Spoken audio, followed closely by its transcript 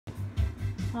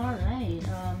Alright,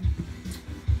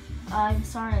 I'm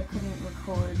sorry I couldn't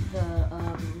record the,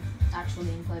 actual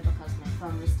gameplay because my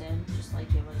phone was dead, just like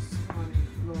it was when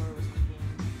Laura was cooking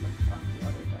with, the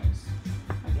other guys,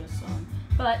 I guess,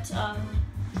 but,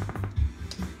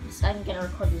 I'm gonna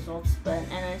record the results,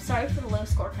 and I'm sorry for the low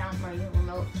score count. My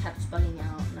remote kept bugging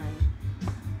out, and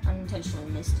I unintentionally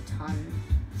missed a ton.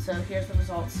 So here's the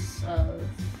results of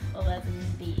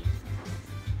 11B.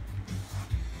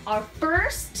 Our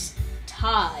first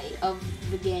tie of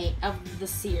the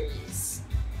series.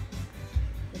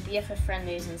 The BFF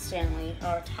Friendlies and Stanley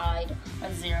are tied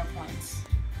at 0 points.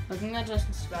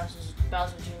 Congratulations to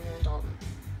Bowser Jr. and Daulton.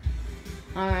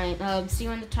 Alright, see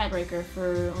you in the tiebreaker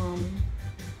for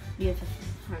BFF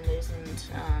Friendlies and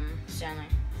Stanley.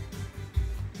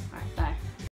 Alright, bye.